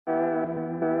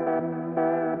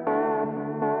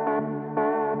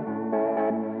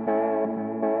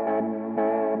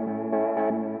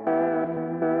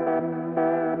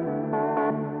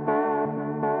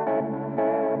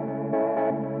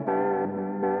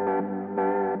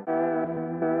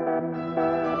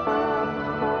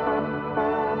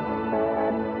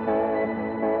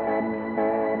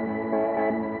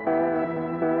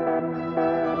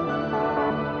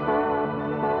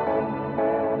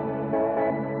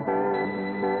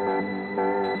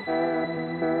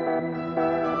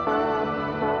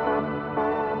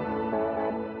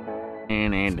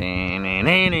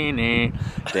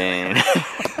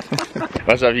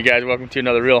What's up, you guys? Welcome to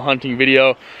another real hunting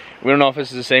video. We don't know if this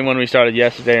is the same one we started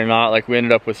yesterday or not. Like, we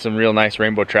ended up with some real nice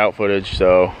rainbow trout footage,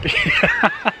 so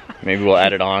maybe we'll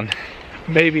add it on.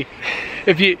 Maybe.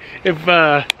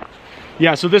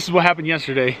 Yeah, so this is what happened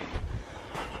yesterday.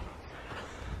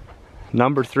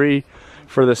 Number 3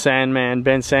 for the Sandman,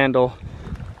 Ben Sandall.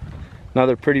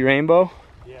 Another pretty rainbow.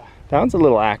 Yeah. That one's a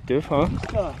little active, huh?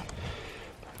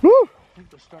 Woo! I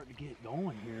think they're starting to get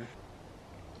going here.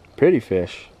 Pretty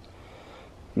fish.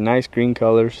 Nice green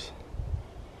colors.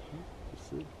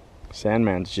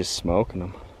 Sandman's just smoking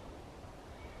them.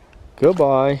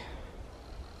 Goodbye.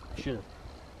 Should've.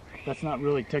 That's not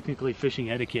really technically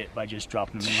fishing etiquette by just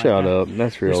dropping them in. Shut up.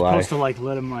 That's real life. You're supposed to like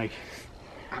let them like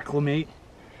acclimate.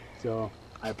 So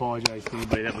I apologize to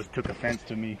anybody that took offense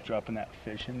to me dropping that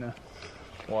fish in the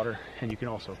water. And you can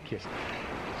also kiss it.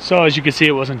 So as you can see,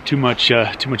 it wasn't too much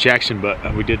action,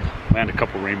 but we did land a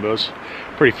couple rainbows.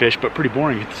 Pretty fish, but pretty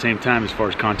boring at the same time as far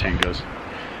as content goes.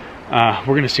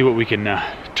 We're gonna see what we can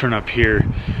turn up here.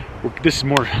 This is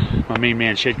more my main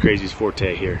man Shedcrazy's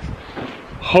forte here.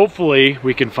 Hopefully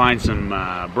we can find some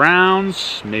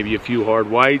browns, maybe a few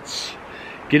hard whites,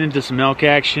 get into some elk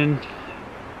action,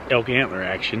 elk antler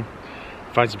action,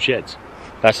 find some sheds.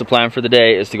 That's the plan for the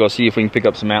day, is to go see if we can pick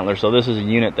up some antlers. So this is a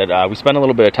unit that we spent a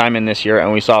little bit of time in this year,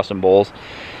 and we saw some bulls.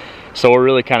 So we're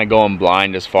really kind of going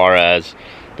blind as far as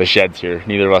the sheds here.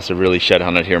 Neither of us have really shed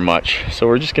hunted here much. So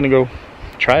we're just gonna go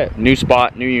try it. New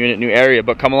spot, new unit, new area,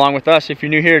 but come along with us if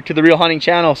you're new here to the Real Hunting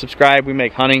channel. Subscribe. We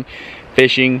make hunting,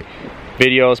 fishing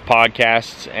videos,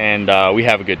 podcasts, and we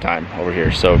have a good time over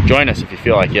here. So join us if you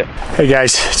feel like it. Hey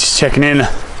guys, just checking in.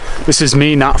 This is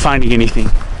me not finding anything.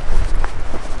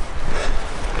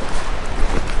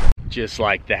 Just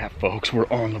like that, folks, we're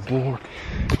on the board.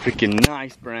 Freaking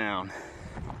nice brown.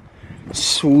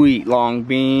 Sweet long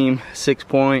beam,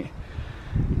 6-point.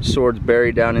 Sword's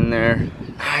buried down in there.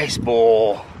 Nice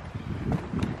bull.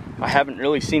 I haven't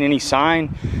really seen any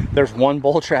sign. There's one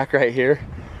bull track right here.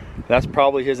 That's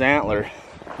probably his antler,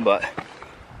 but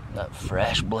that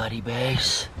fresh bloody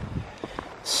base.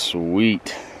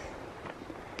 Sweet.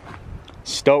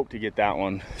 Stoked to get that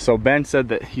one. So Ben said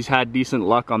that he's had decent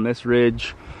luck on this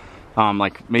ridge,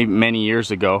 like maybe many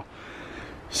years ago.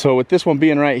 So with this one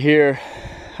being right here,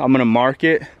 I'm gonna mark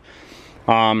it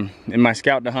in my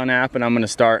Scout to Hunt app, and I'm gonna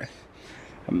start.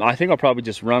 I think I'll probably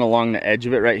just run along the edge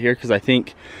of it right here, because I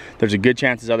think there's a good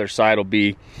chance his other side will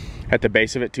be at the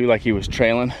base of it too, like he was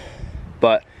trailing.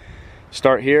 But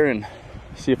start here and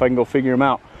see if I can go figure him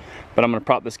out. But I'm gonna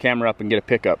prop this camera up and get a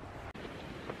pickup.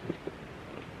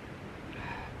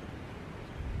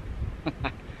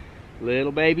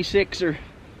 Little baby sixer.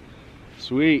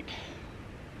 Sweet.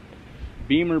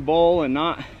 Beamer bull, and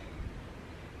not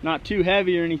too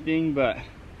heavy or anything, but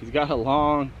he's got a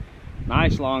long,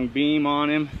 nice long beam on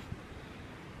him.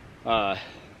 Like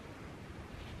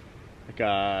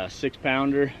a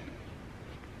 6-pounder.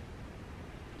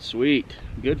 Sweet,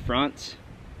 good fronts.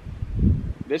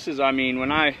 This is, I mean,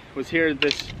 when I was here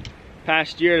this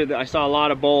past year, I saw a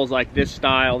lot of bulls like this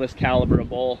style, this caliber of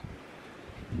bull.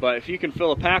 But if you can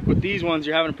fill a pack with these ones,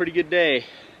 you're having a pretty good day.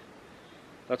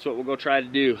 That's what we'll go try to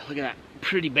do. Look at that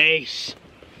pretty base.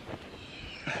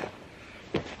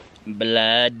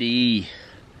 Bloody.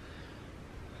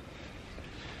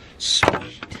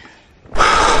 Sweet. All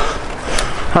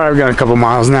right, we've got a couple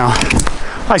miles now.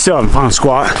 I still haven't found a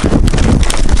squat.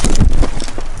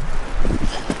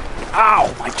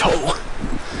 Ow, my toe.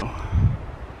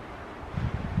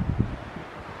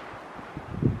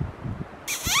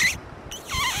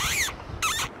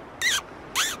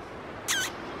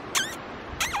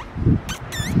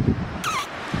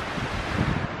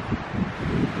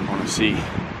 I want to see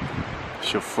if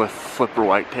she'll flip her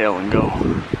white tail and go.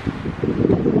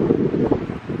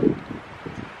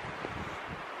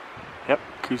 Yep,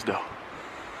 coos doe.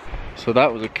 So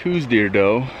that was a coos deer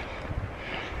doe.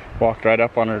 Walked right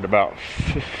up on her at about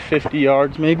 50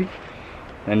 yards maybe,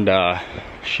 and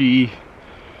she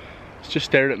just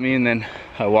stared at me, and then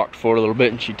I walked forward a little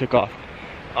bit and she took off.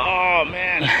 Oh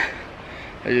man,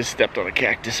 I just stepped on a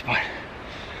cactus,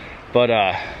 but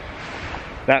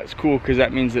that's cool, because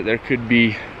that means that there could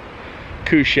be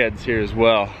coos sheds here as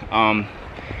well. I've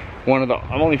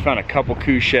only found a couple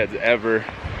coos sheds ever,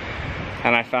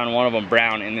 and I found one of them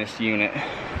brown in this unit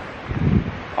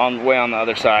way on the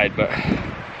other side. But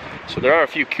so there are a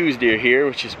few coos deer here,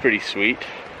 which is pretty sweet.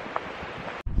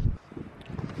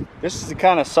 This is the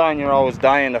kind of sign you're always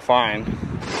dying to find.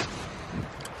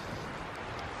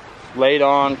 Laid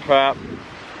on crap,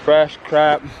 fresh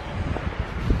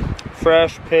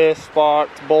piss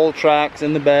spots, bull tracks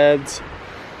in the beds.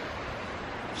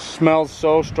 Smells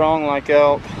so strong like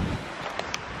elk.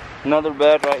 Another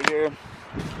bed right here.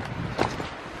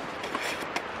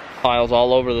 Piles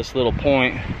all over this little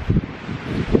point.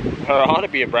 There ought to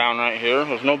be a brown right here.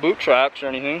 There's no boot tracks or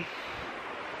anything.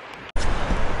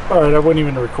 Alright, I wouldn't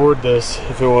even record this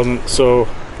if it wasn't so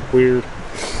weird.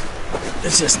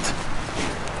 It's just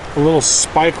a little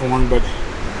spike horn, but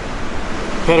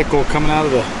pedicle coming out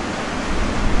of the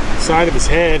side of his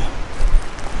head.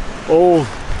 Old.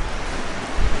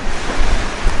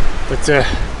 But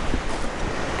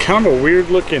kind of a weird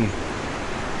looking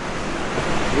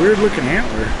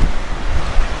antler.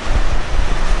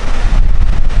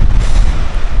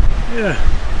 Yeah,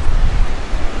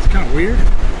 it's kind of weird.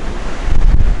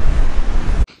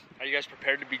 Are you guys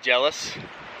prepared to be jealous?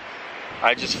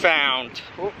 I just found,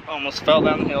 oh, almost fell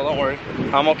down the hill, don't worry,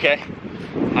 I'm okay.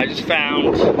 I just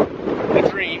found a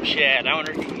dream shed. I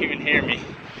wonder if you can even hear me.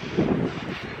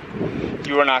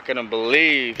 You are not gonna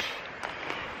believe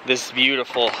this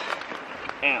beautiful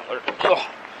antler. Oh,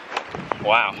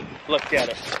 wow, look at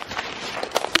it.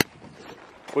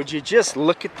 Would you just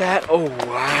look at that? Oh,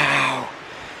 wow.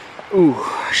 Ooh,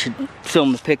 I should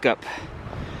film the pickup.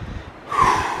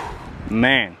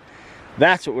 Man,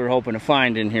 that's what we're hoping to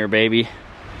find in here, baby.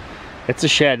 It's a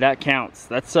shed, that counts.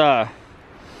 That's a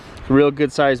real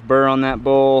good sized burr on that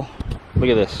bull. Look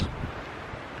at this.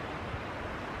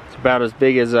 It's about as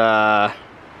big as a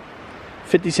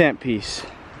 50-cent piece.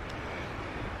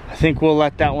 I think we'll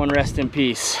let that one rest in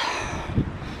peace.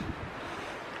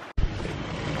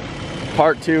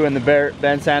 Part 2 in the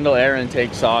Ben Sandall air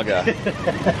intake saga.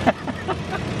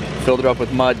 Filled it up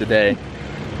with mud today.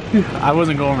 I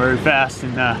wasn't going very fast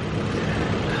and a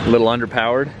little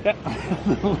underpowered. Yeah.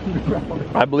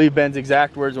 I believe Ben's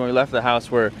exact words when we left the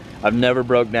house were, "I've never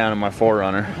broke down in my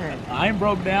 4Runner." I ain't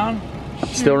broke down.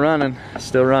 Still running,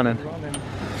 still running.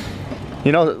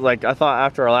 You know, like I thought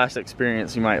after our last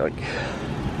experience you might like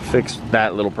fix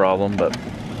that little problem, but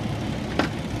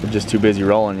we're just too busy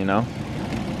rolling, you know?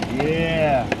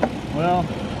 Yeah. Well,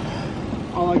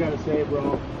 all I gotta say,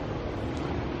 bro. Look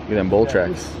at them bull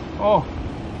tracks. Oh.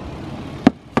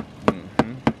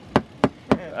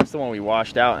 That's the one we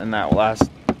washed out in that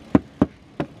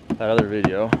other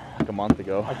video like a month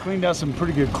ago. I cleaned out some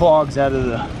pretty good clogs out of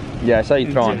the... Yeah, I saw you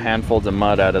throwing handfuls of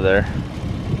mud out of there.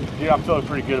 Dude, I'm feeling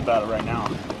pretty good about it right now.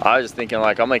 I was just thinking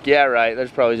I'm like, yeah, right,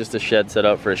 there's probably just a shed set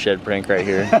up for a shed prank right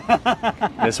here.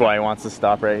 That's why he wants to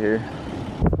stop right here.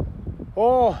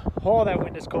 Oh, that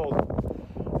wind is cold.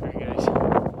 There you guys,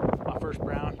 my first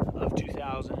brown of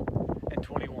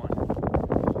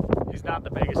 2021. He's not the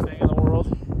biggest thing in the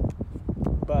world,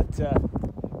 but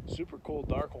super cool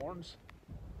dark horns.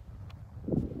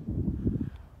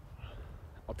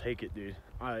 I'll take it, dude.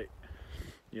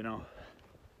 You know,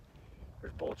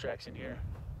 there's bull tracks in here.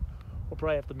 We'll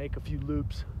probably have to make a few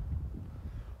loops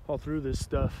all through this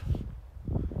stuff.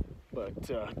 But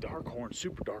dark horn,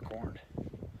 super dark horn.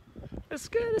 It's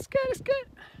good, it's good, it's good.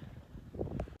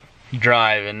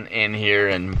 Driving in here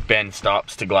and Ben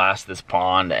stops to glass this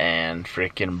pond and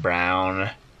freaking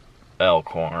brown elk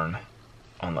horn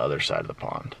on the other side of the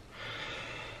pond.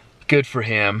 Good for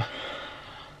him.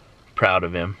 Proud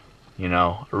of him. You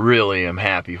know, really am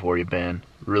happy for you, Ben.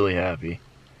 Really happy.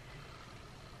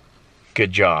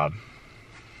 Good job.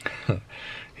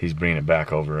 He's bringing it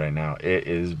back over right now. It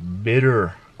is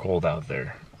bitter cold out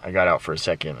there. I got out for a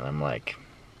second and I'm like,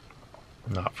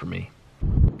 not for me.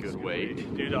 Good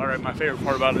weight. Dude, alright, my favorite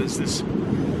part about it is this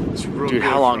real dude,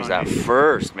 how long is that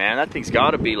first, man? That thing's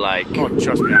gotta be like... Oh,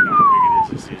 trust me, I know how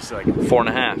big it is. It's like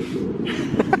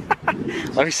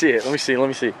 4.5. Let me see it, let me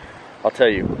see. I'll tell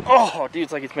you. Oh, dude,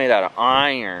 it's like it's made out of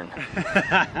iron.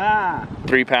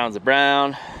 3 pounds of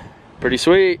brown. Pretty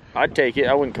sweet. I'd take it.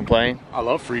 I wouldn't complain. I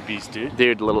love freebies, dude.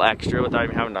 Dude, a little extra without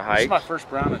even having to hike. This is my first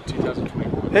brown in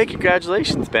 2021. Hey,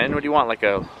 congratulations, Ben. What do you want? Like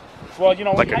a... Well, you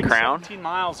know, like a crown? 17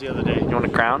 miles the other day. You want a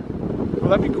crown?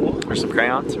 Well, that'd be cool. Or some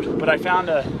crayons? But I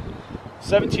found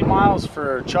 17 miles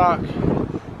for chalk.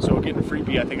 So getting a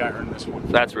freebie, I think I earned this one.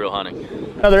 That's real hunting.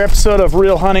 Another episode of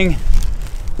Real Hunting.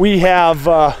 We have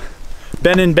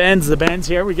Ben and Ben's, the Ben's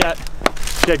here. We got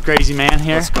Shedcrazy man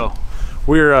here. Let's go.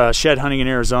 We're shed hunting in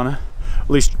Arizona. At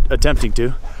least attempting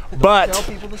to. But tell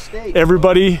people to stay.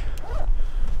 Everybody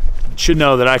should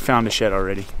know that I found a shed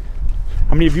already.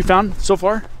 How many have you found so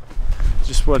far?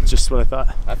 Just what I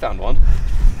thought. I found one.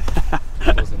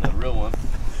 It wasn't a real one.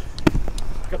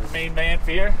 Got the main man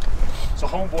for here. So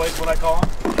homeboy is what I call him.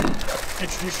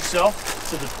 Introduce yourself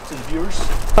to the viewers.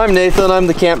 I'm Nathan, I'm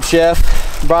the camp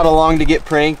chef. Brought along to get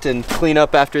pranked and clean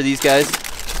up after these guys.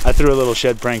 I threw a little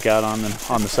shed prank out on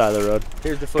the side of the road.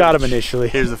 Here's the footage. Got him initially.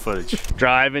 Here's the footage.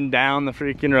 Driving down the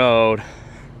freaking road.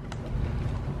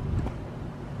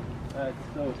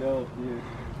 dope, dude.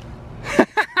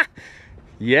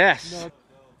 Yes. No.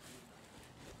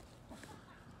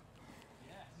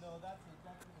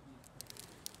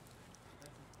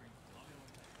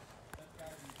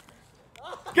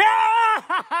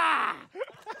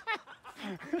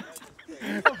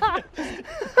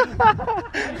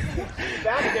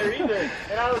 Back there either,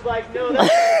 and I was like, no,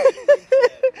 that's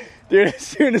Dude, as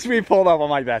soon as we pulled up, I'm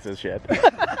like, that's his shit.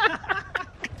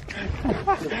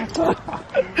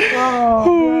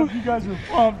 Oh, man, you guys are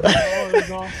pumped. Oh,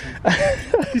 that's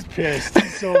awesome. He's pissed.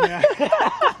 He's so mad.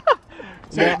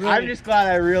 So yeah, really, I'm just glad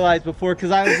I realized before,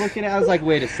 because I was looking at it, I was like,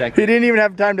 wait a He second. didn't even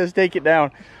have time to stake it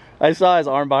down. I saw his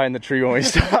arm behind the tree when we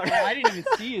stopped. I didn't even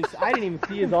see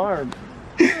his arm.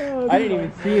 I didn't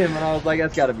even see him, and I was like,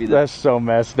 that's got to be the. That's so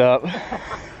messed up.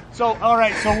 so all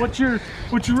right. So what's your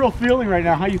real feeling right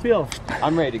now? How you feel?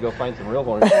 I'm ready to go find some real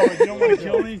horns. Oh, you don't want to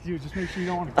kill me? Dude, just make sure you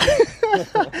don't want to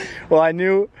kill me. Well, I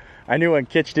knew when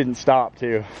Kitch didn't stop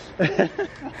too.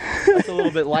 That's a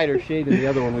little bit lighter shade than the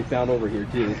other one we found over here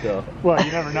too. So. Well,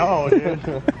 you never know,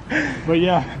 dude. But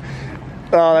yeah.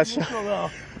 Oh, that's.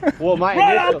 Well, my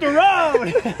right off the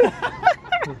road.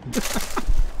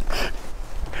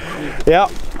 Yeah,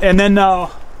 and then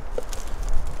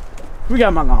we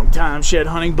got my long time shed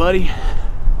hunting buddy,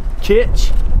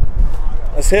 Kitch.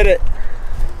 Let's hit it.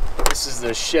 This is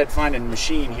the shed finding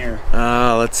machine here.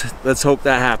 Let's hope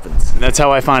that happens. That's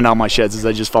how I find all my sheds, is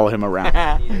I just follow him around.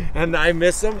 And I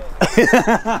miss him.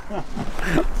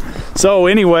 So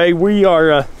anyway,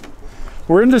 we're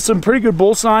into some pretty good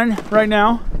bull sign right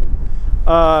now.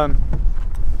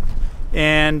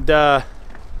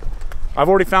 I've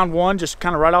already found one just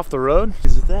kind of right off the road.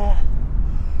 Is it that?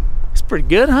 It's pretty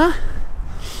good, huh?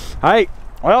 All right,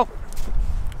 well,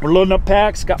 we're loading up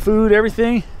packs, got food,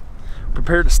 everything.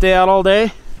 Prepared to stay out all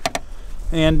day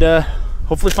and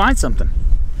hopefully find something.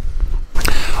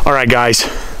 All right, guys,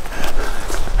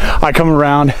 I come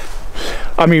around.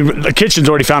 I mean, the kitchen's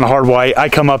already found a hard white. I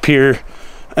come up here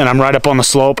and I'm right up on the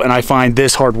slope and I find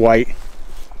this hard white.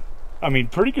 I mean,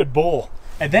 pretty good bull.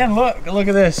 And then look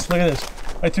at this,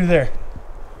 right through there.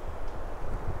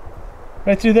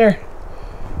 Right through there.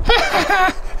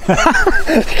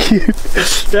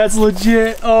 That's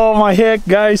legit. Oh my heck,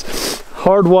 guys.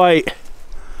 Hard white.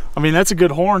 I mean, that's a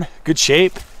good horn, good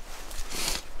shape.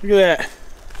 Look at that.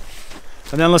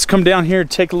 And then let's come down here and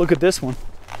take a look at this one.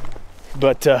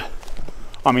 But,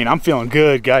 I mean, I'm feeling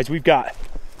good, guys. We've got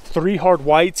 3 hard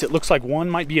whites. It looks like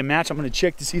one might be a match. I'm gonna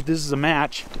check to see if this is a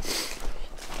match.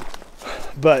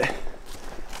 But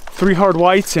 3 hard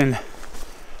whites in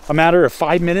a matter of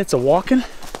 5 minutes of walking.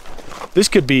 This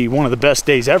could be one of the best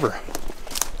days ever.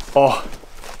 Oh,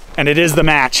 and it is the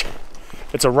match.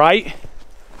 It's a right.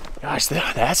 Gosh,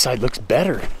 that side looks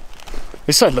better.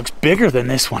 This side looks bigger than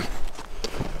this one.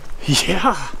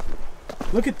 Yeah,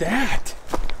 look at that.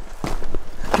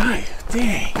 God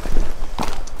dang.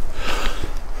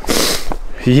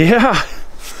 Yeah,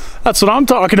 that's what I'm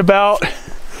talking about.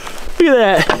 Look at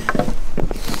that.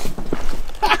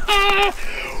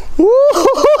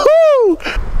 Woo-hoo-hoo-hoo!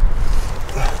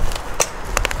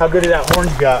 How good of that horn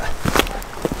you got?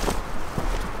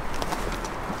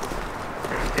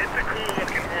 It's a cool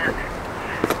looking horn.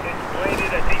 It's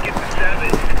bladed, I think it's a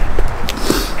 7.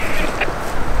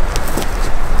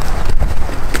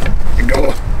 There you go.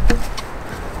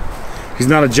 He's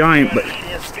not a giant, but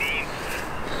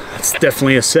it's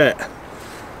definitely a set.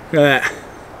 Look at that.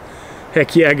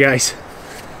 Heck yeah, guys.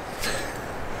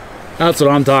 That's what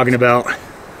I'm talking about.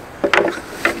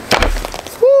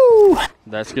 Woo!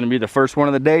 That's gonna be the first one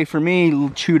of the day for me. Little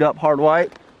chewed up hard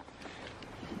white.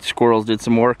 Squirrels did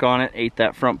some work on it, ate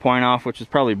that front point off, which is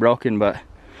probably broken, but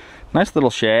nice little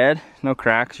shad. No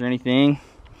cracks or anything.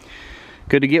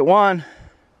 Good to get one.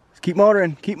 Let's keep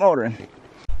motoring, keep motoring.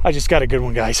 I just got a good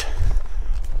one, guys.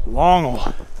 Long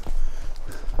one.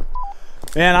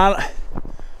 Man,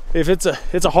 if it's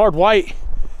a hard white,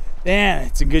 man,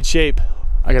 it's in good shape.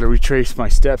 I gotta retrace my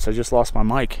steps. I just lost my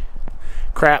mic.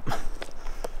 Crap.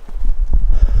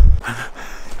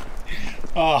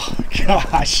 Oh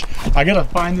gosh, I gotta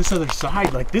find this other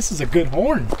side. Like, this is a good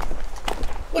horn.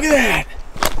 Look at that.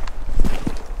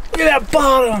 Look at that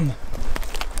bottom.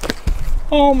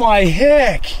 Oh my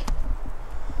heck.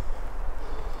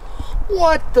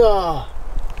 What the?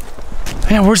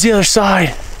 Man, where's the other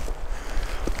side?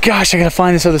 Gosh, I gotta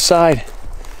find this other side.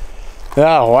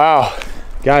 Oh wow,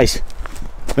 guys.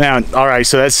 Man, all right,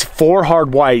 so that's 4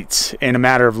 hard whites in a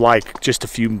matter of like just a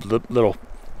few little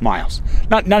miles.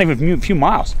 Not even a few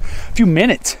miles, a few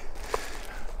minutes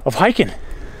of hiking.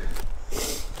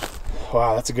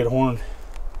 Wow, that's a good horn.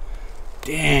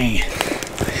 Dang.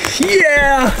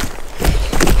 Yeah.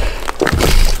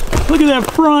 Look at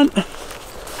that front.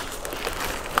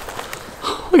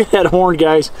 Look at that horn,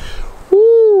 guys.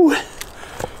 Woo!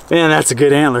 Man, that's a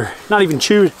good antler. Not even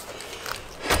chewed.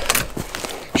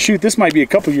 Shoot, this might be a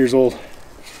couple years old.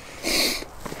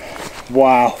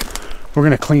 Wow. We're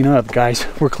gonna clean up, guys.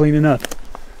 We're cleaning up.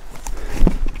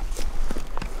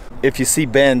 If you see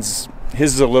Ben's,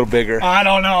 his is a little bigger. I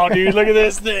don't know, dude. Look at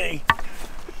this thing.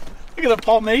 Look at the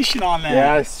palmation on that.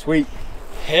 Yeah, sweet.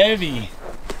 Heavy.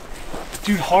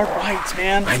 Dude, hard bites,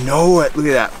 man. I know it. Look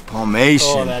at that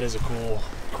palmation. Oh, that is a cool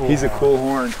He's horn. a cool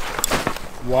horn.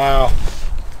 Wow.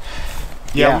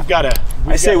 Yeah, we've got to.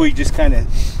 I say we just kind of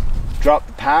drop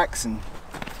the packs and.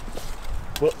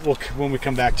 We'll, when we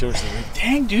come back to it,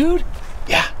 dang, dude.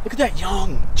 Yeah, look at that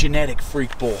young genetic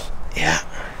freak bull. Yeah.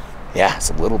 Yeah, it's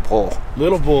a little bull.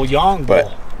 Little bull, young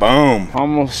bull. But boom.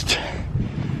 Almost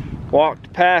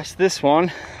walked past this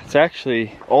one. It's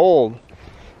actually old.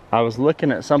 I was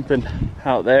looking at something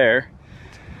out there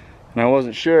and I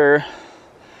wasn't sure.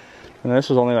 And this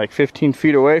was only like 15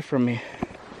 feet away from me.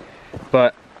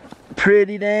 But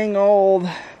pretty dang old.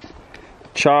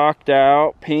 Chalked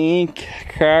out, pink,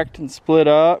 cracked and split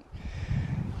up.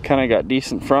 Kind of got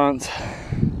decent fronts.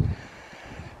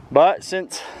 But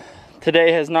since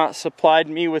today has not supplied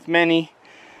me with many,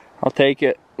 I'll take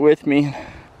it with me.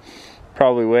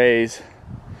 Probably weighs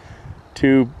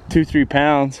 2-3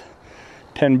 pounds.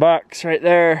 $10 right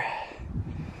there.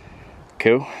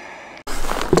 Cool.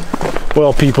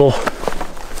 Well, people,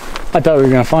 I thought we were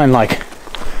gonna find like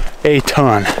a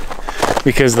ton,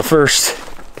 because the first,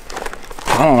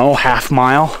 I don't know, half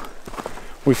mile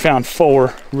we found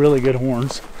 4 really good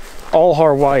horns, all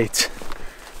hard whites,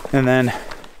 and then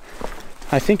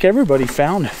I think everybody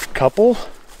found a couple,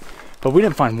 but we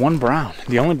didn't find one brown.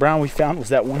 The only brown we found was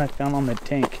that one I found on the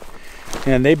tank,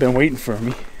 and they've been waiting for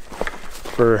me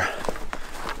for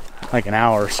like an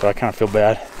hour, so I kind of feel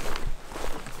bad.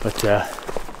 But yeah,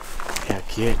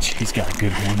 Gitch, he's got a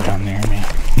good horn down there, man.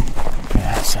 Look at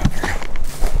that sucker.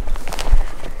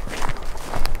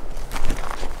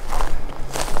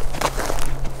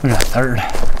 Look at that third.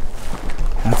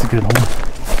 That's a good one.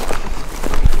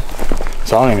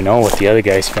 So I don't even know what the other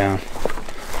guys found.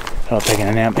 I'm taking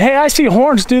a nap. Hey, I see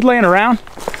horns, dude, laying around.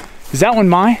 Is that one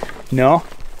mine? No.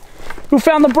 Who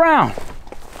found the brown?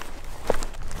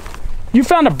 You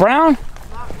found a brown?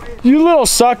 You little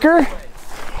sucker.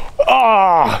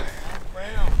 Ah. Oh,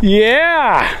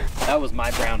 yeah. That was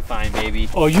my brown find, baby.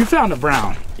 Oh, you found a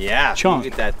brown. Yeah. Chunk.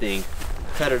 Look at that thing.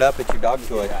 Cut it up at your dog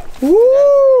toy.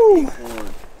 Woo.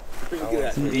 Look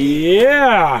at that.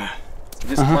 Yeah.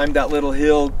 Just climbed that little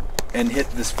hill and hit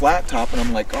this flat top, and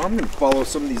I'm like, oh, I'm gonna follow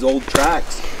some of these old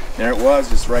tracks. There it was,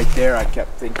 just right there. I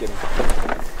kept thinking.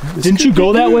 Didn't you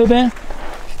go that way, Ben?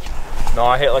 No,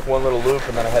 I hit like one little loop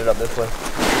and then I headed up this way.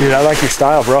 Dude, I like your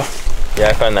style, bro. Yeah,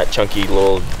 I found that chunky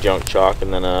little junk chalk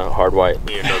and then a hard white.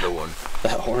 Me another one.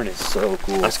 That horn is so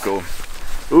cool. That's cool.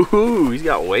 Ooh, he's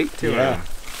got weight to him.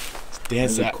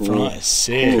 That's that cool, front is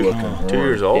sick. cool Huh? looking 2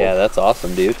 years old. Yeah, that's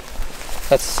awesome, dude.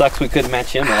 That sucks we couldn't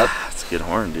match him up. That's a good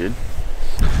horn, dude.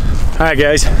 All right,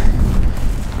 guys.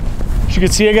 As you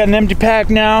can see, I got an empty pack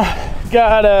now.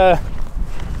 Got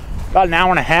about an hour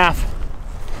and a half.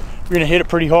 We're gonna hit it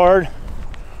pretty hard.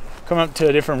 Come up to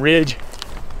a different ridge.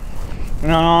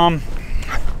 Trying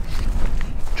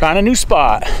a new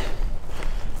spot.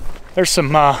 There's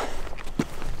some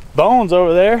bones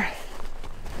over there.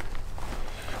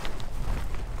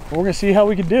 We're gonna see how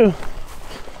we can do.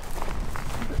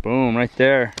 Boom, right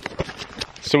there.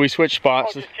 So we switched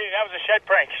spots. Oh, just kidding. That was a shed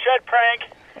prank. Shed prank.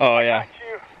 Oh yeah.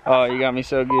 Oh, you got me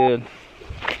so good.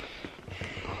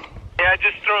 Yeah,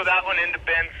 just throw that one into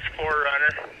Ben's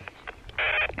Forerunner.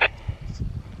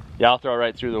 Yeah, I'll throw it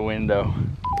right through the window.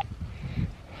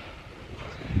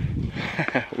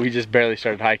 We just barely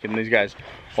started hiking. These guys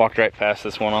walked right past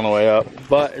this one on the way up.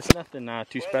 But it's nothing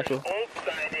too special. There's an old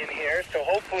sign in here, so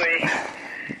hopefully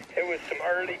it was some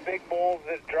early big bulls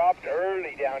that dropped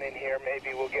early down in here.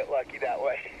 Maybe we'll get lucky that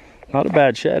way. Not a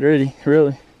bad shed, really.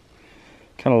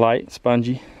 Kind of light,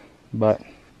 spongy, but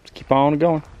let's keep on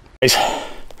going. Guys,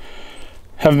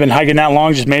 haven't been hiking that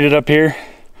long, just made it up here.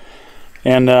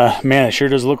 And man, it sure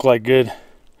does look like good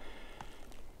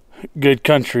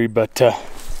country, but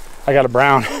I got a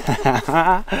brown.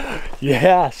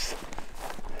 Yes.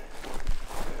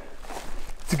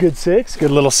 It's a good 6,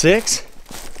 good little 6.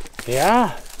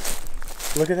 Yeah.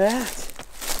 Look at that.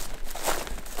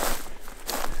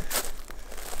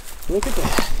 Look at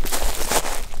that.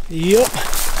 Yep.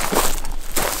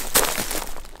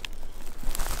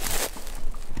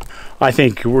 I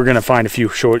think we're gonna find a few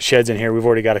short sheds in here. We've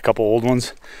already got a couple old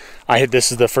ones.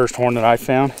 This is the first horn that I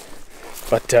found,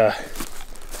 but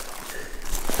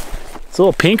a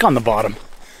little pink on the bottom,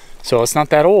 so it's not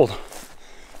that old.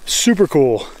 Super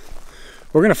cool.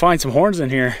 We're gonna find some horns in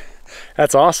here.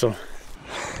 That's awesome.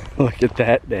 Look at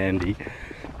that dandy.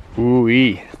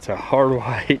 Ooh-wee, it's a hard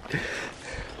white.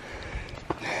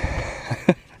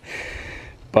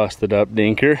 Busted up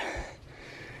dinker.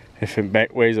 If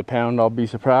it weighs a pound, I'll be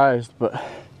surprised, but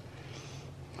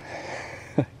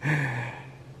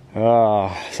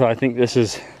so I think this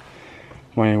is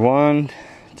my 1,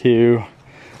 2,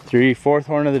 3, 4th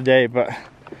horn of the day, but I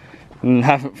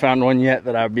haven't found one yet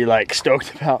that I'd be like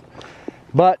stoked about.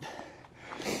 But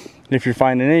if you're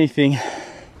finding anything,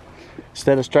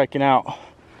 instead of striking out,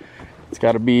 it's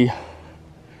got to be,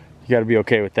 you got to be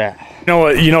okay with that.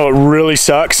 You know what really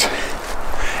sucks?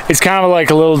 It's kind of like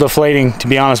a little deflating, to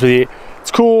be honest with you.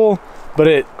 It's cool, but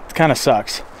it kind of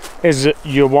sucks. Is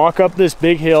you walk up this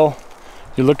big hill,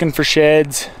 you're looking for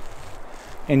sheds,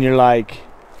 and you're like,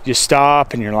 you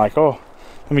stop and you're like, oh,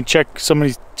 let me check.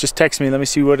 Somebody just texted me, let me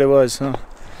see what it was. And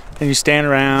you stand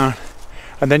around,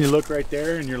 and then you look right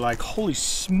there and you're like, holy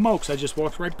smokes, I just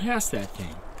walked right past that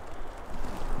thing.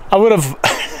 I would have,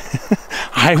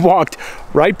 I walked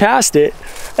right past it,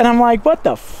 and I'm like, what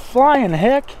the flying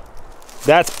heck?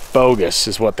 That's bogus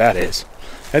is what that is.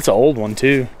 That's an old one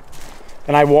too.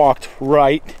 And I walked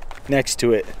right next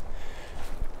to it.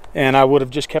 And I would have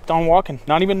just kept on walking.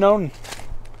 Not even known.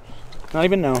 Not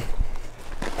even known.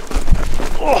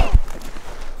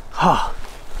 Oh,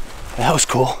 that was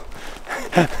cool.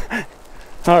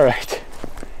 All right.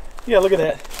 Yeah, look at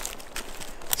that.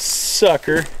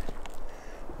 Sucker.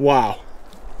 Wow.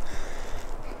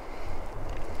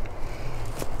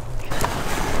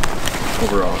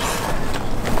 Overall.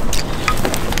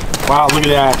 Wow, look at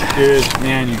that, dude.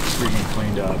 Man, you freaking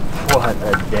cleaned up. What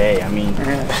a day. I mean,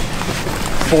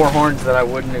 4 horns that I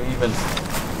wouldn't have even.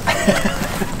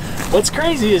 What's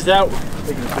crazy is that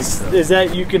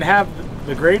you can have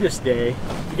the greatest day,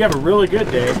 you can have a really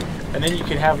good day, and then you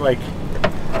can have like,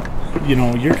 you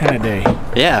know, your kind of day.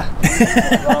 Yeah.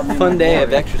 Fun day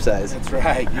of exercise. That's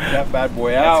right. Get that bad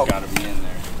boy out. Got to be in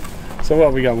there. So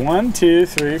what, we got 1, 2,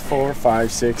 3, 4,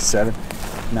 5, 6, 7,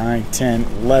 9, 10,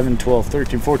 11, 12,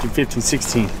 13, 14, 15,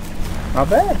 16. Not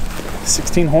bad.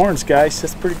 16 horns, guys.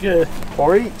 That's pretty good.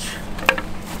 4 each.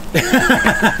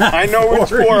 I know which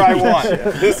 4 I want.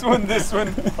 This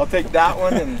one. I'll take that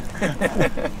one. And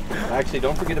Actually,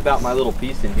 don't forget about my little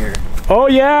piece in here. Oh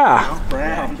yeah.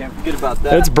 brown. Can't forget about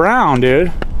that. It's brown,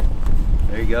 dude.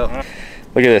 There you go.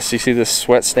 Look at this. You see this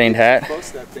sweat stained hat?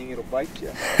 Close to that thing, it'll bite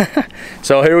you.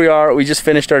 So here we are. We just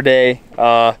finished our day.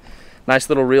 Nice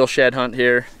little reel shed hunt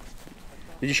here.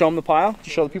 Did you show them the pile? Did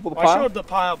you show the people the pile? I showed the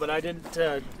pile, but I didn't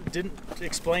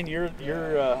explain your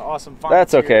awesome find.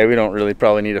 That's okay. We don't really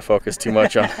probably need to focus too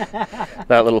much on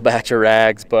that little batch of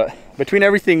rags. But between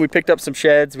everything, we picked up some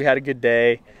sheds. We had a good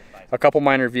day. A couple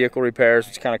minor vehicle repairs,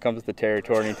 which kind of comes with the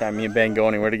territory anytime me and Ben go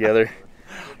anywhere together.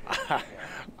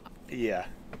 Yeah.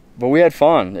 But we had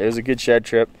fun. It was a good shed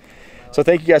trip. So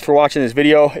thank you guys for watching this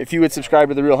video. If you would subscribe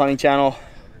to the Real Hunting channel,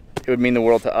 it would mean the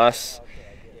world to us.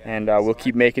 And we'll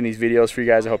keep making these videos for you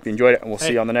guys. I hope you enjoyed it, and we'll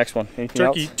see you on the next one. Anything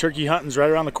else? Turkey hunting's right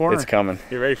around the corner. It's coming.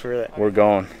 You ready for that? We're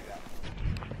going.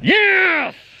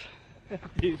 Yes!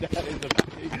 Dude, that is a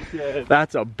big shed.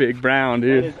 That's a big brown,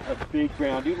 dude. That is a big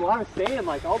brown. Dude, well, I was saying,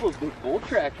 like, all those big bull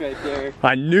tracks right there.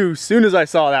 I knew as soon as I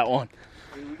saw that one.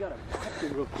 Dude, we gotta match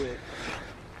it real quick.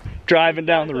 Driving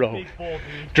down the road.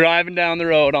 Driving down the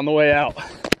road on the way out.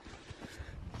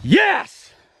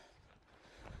 Yes!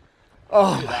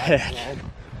 Oh, my heck.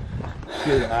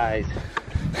 Good eyes.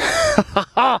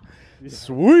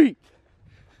 Sweet!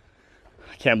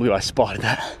 I can't believe I spotted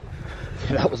that.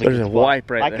 That was There's a wipe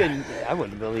right there. I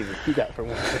wouldn't believe it. See that for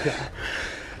one.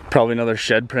 Probably another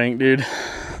shed prank, dude.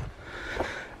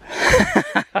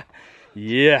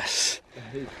 Yes.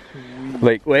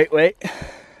 Wait.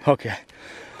 Okay.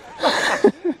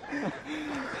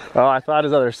 Oh, I thought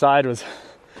his other side was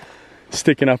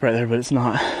sticking up right there, but it's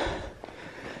not.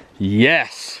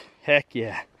 Yes. Heck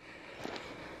yeah.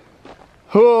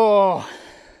 Oh.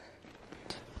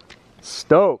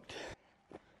 Stoked.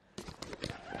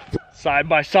 Side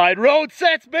by side road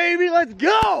sets, baby. Let's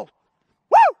go.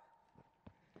 Woo!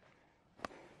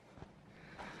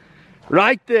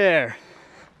 Right there.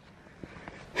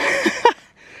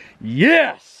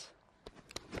 Yes.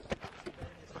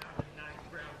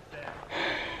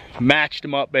 Matched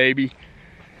them up, baby.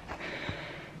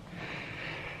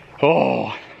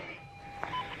 Oh.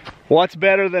 What's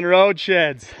better than road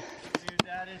sheds? Dude,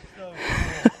 that is so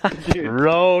cool. Dude.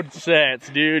 Road sets,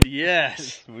 dude.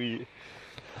 Yes. Sweet.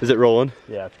 Is it rolling?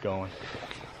 Yeah, it's going.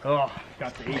 Oh,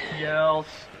 got the ATLs.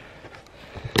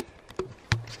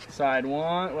 side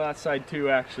one. Well, that's side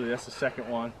two actually. That's the second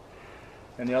one.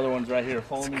 And the other one's right here.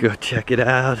 Follow me. Go check it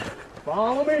out.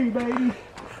 Follow me, baby.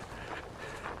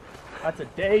 That's a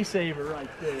day saver right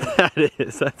there. That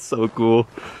is. That's so cool.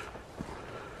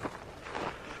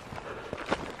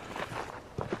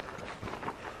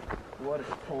 What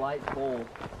a polite bowl.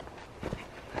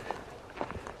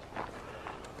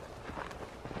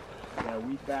 Yeah,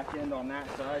 wheat back end on that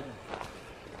side.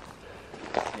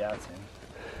 Yeah, that's him.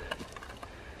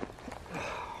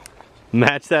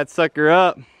 Match that sucker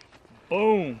up.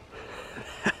 Boom.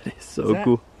 That is so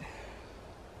cool.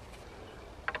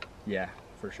 Yeah,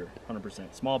 for sure.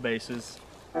 100%. Small bases.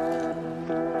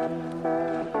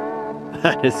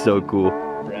 That is so cool.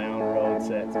 Brown road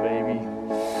sets, baby.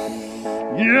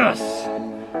 Yes!